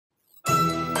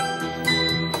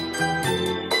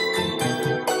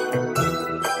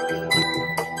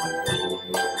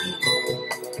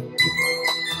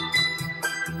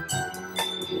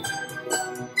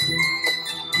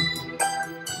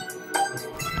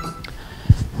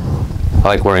I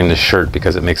like wearing this shirt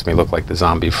because it makes me look like the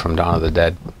zombie from Dawn of the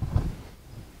Dead.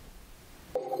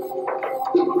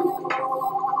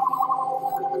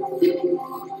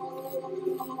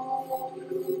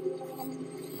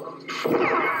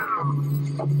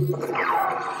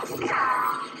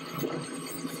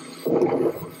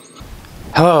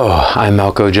 Hello, I'm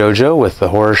Malco Jojo with the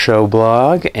Horror Show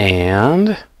blog,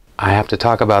 and I have to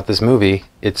talk about this movie.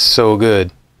 It's so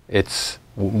good. It's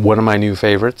one of my new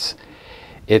favorites.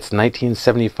 It's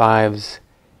 1975's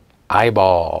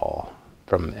Eyeball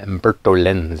from Umberto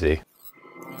Lenzi.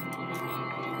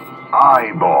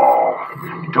 Eyeball.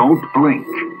 Don't blink.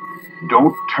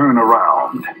 Don't turn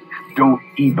around. Don't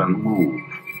even move.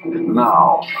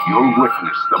 Now you'll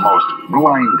witness the most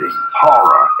blinding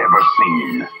horror ever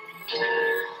seen.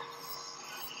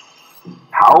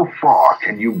 How far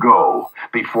can you go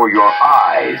before your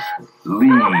eyes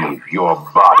leave your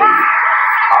body?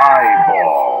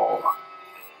 Eyeball.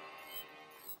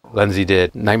 Lenzi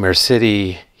did Nightmare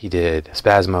City, he did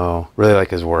Spasmo, really like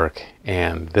his work,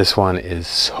 and this one is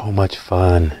so much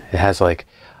fun. It has like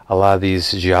a lot of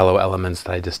these giallo elements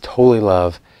that I just totally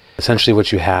love. Essentially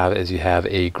what you have is you have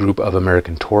a group of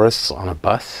American tourists on a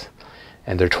bus,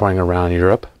 and they're touring around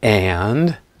Europe,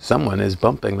 and someone is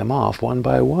bumping them off one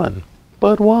by one.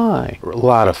 But why? A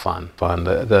lot of fun.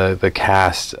 The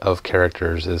cast of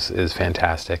characters is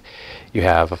fantastic. You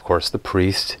have, of course, the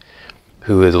priest,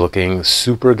 who is looking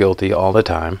super guilty all the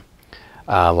time.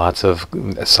 Lots of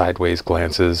sideways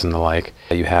glances and the like.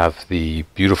 You have the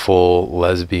beautiful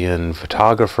lesbian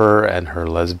photographer and her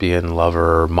lesbian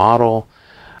lover model,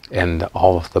 and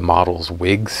all of the models'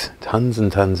 wigs, tons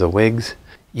and tons of wigs.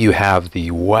 You have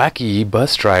the wacky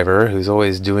bus driver who's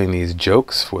always doing these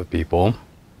jokes with people.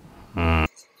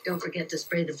 Don't forget to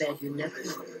spray the bed. You never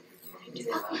know.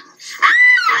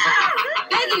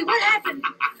 Peggy, what happened?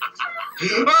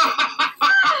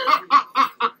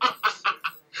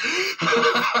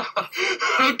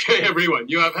 Okay, everyone,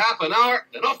 you have half an hour,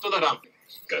 then off to the dump.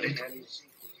 Got it?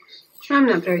 I'm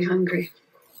not very hungry.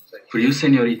 For you,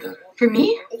 señorita. For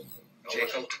me?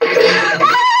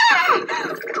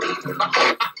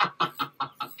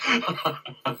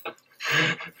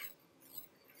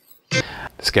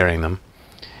 Scaring them.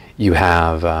 You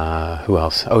have, who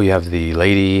else? Oh, you have the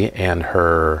lady and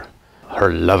her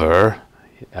lover.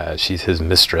 She's his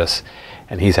mistress,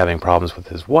 and he's having problems with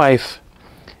his wife,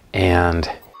 and...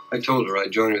 I told her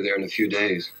I'd join her there in a few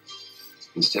days.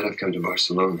 Instead, I've come to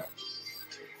Barcelona.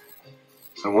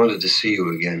 I wanted to see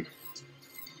you again.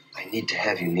 I need to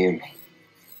have you near me.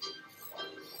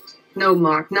 No,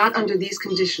 Mark, not under these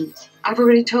conditions. I've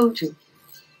already told you.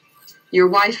 Your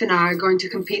wife and I are going to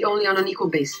compete only on an equal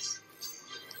basis.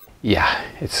 Yeah,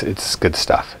 it's good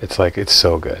stuff. It's like, it's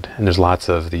so good. And there's lots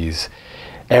of these,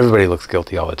 everybody looks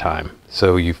guilty all the time.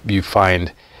 So you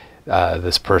find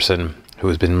this person who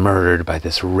has been murdered by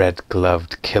this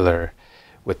red-gloved killer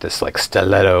with this like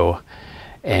stiletto,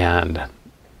 and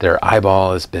their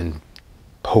eyeball has been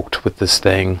poked with this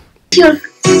thing.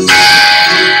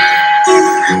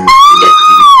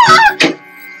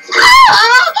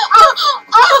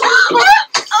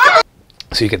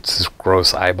 So you get this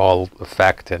gross eyeball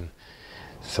effect, and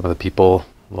some of the people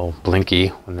a little blinky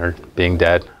when they're being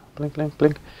dead. Blink, blink,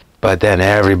 blink. But then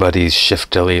everybody's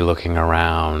shiftily looking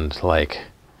around like,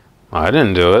 I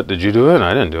didn't do it. Did you do it?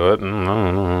 I didn't do it.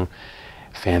 No.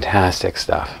 Fantastic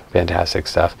stuff. Fantastic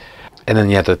stuff. And then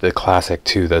you have the classic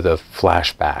too, the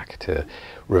flashback to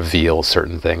reveal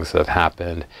certain things that have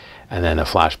happened, and then a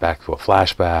flashback to a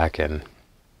flashback, and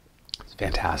it's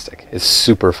fantastic. It's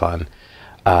super fun.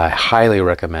 I highly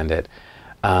recommend it.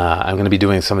 I'm going to be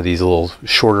doing some of these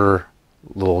shorter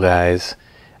little guys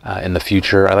in the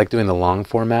future. I like doing the long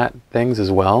format things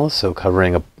as well, so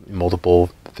covering multiple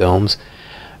films.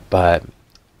 But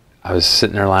I was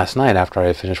sitting there last night after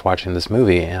I finished watching this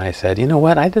movie, and I said, you know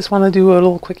what, I just want to do a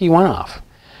little quickie one-off.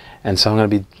 And so I'm going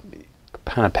to be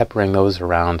kind of peppering those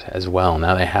around as well.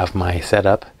 Now that I have my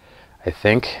setup, I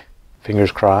think,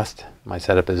 fingers crossed, my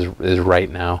setup is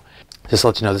right now. Just to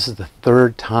let you know, this is the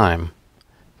third time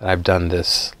that I've done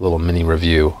this little mini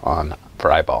review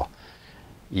for Eyeball.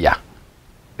 Yeah,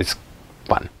 it's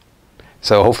fun.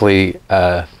 So hopefully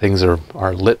things are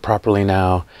lit properly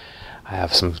now. I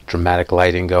have some dramatic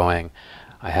lighting going.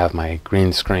 I have my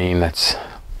green screen that's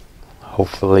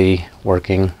hopefully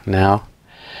working now.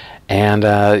 And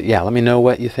yeah, let me know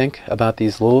what you think about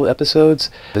these little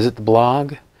episodes. Visit the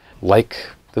blog, like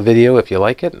the video if you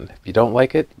like it. If you don't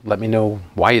like it, let me know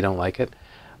why you don't like it.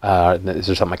 Is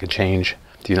there something I could change?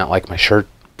 Do you not like my shirt?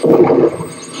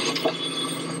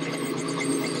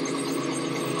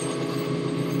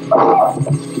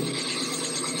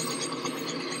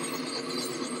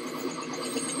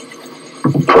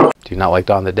 not like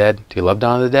Dawn of the Dead? Do you love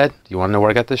Dawn of the Dead? Do you want to know where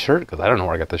I got this shirt? Because I don't know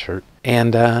where I got this shirt.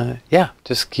 And yeah,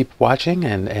 just keep watching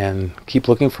and keep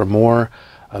looking for more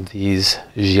of these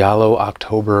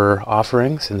GIALLOctober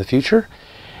offerings in the future.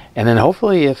 And then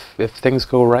hopefully if things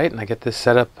go right and I get this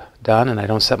setup done and I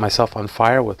don't set myself on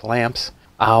fire with lamps,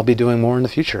 I'll be doing more in the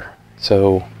future.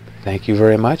 So thank you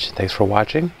very much. Thanks for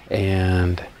watching,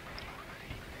 and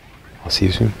I'll see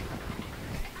you soon.